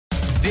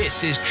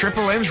This is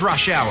Triple M's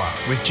Rush Hour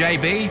with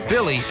JB,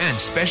 Billy and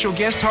special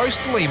guest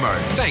host Limo.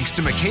 Thanks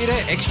to Makita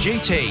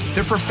XGT,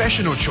 the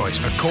professional choice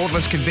for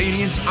cordless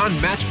convenience,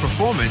 unmatched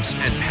performance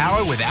and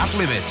power without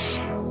limits.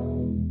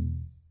 End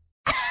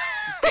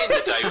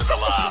the day with a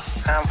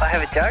laugh. I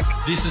have a joke.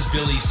 This is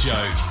Billy's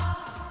joke.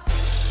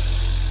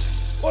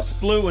 What's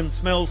blue and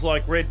smells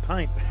like red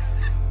paint?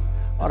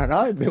 I don't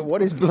know, but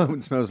what is blue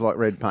and smells like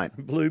red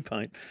paint? Blue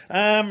paint.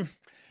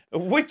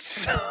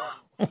 Which...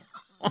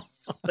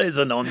 There's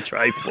an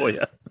entree for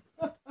you.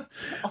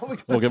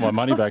 I'll get my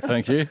money back,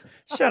 thank you.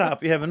 Shut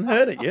up, you haven't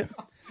heard it yet.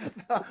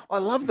 I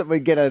love that we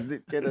get a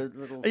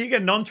little... You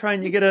get an entree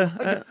and you get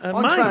a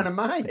entree main. and a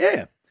main.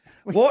 Yeah.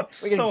 What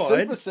We're getting side...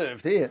 super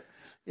served here.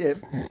 Yeah.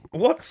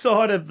 What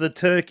side of the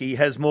turkey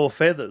has more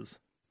feathers?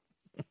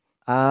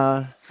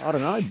 I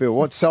don't know, Bill.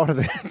 What side of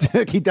the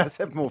turkey does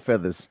have more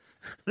feathers?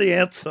 The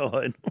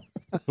outside.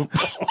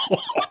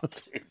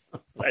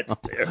 That's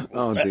terrible.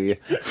 Oh, dear.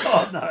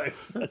 Oh, no.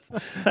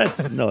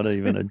 That's not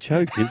even a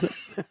joke, is it?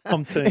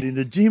 I'm turned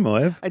into Jim,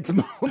 I have. It's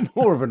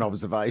more of an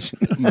observation.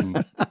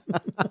 I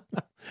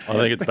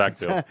think it's back,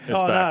 Bill. It's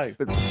back.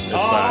 No. It's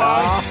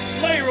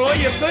back. Leroy,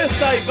 your first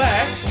day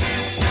back.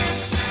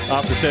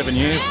 After 7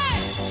 years.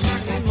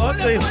 Like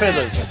the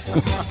feathers.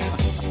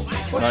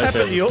 What's No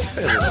happened to your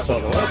feathers, by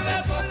the way?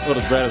 Not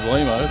as bad as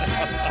Limo's.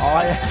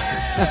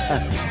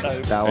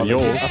 No, And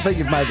yours. I think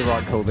you've made the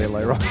right call there,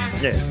 Leroy.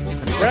 Yeah.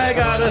 Rag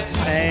Artist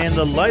and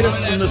the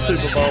latest from the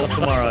Super Bowl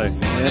tomorrow.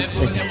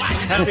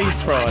 Happy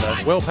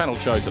Friday. Well panelled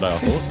show today, I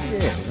thought.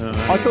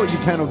 Yeah. I thought you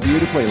panelled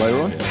beautifully,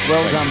 Leroy.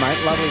 Well done,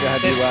 mate. Lovely to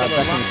have you back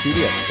in the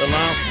studio. The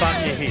last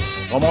button you hit.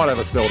 I might have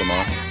a spell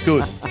tomorrow.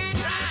 Good.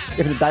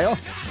 Giving a day off.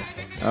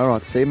 All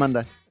right, see you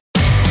Monday.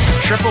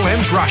 Triple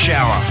M's Rush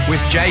Hour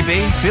with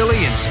JB, Billy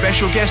and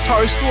special guest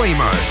host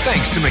Limo.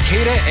 Thanks to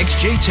Makita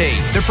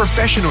XGT, the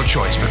professional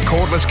choice for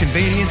cordless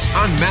convenience,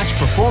 unmatched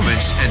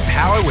performance and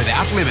power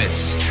without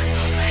limits.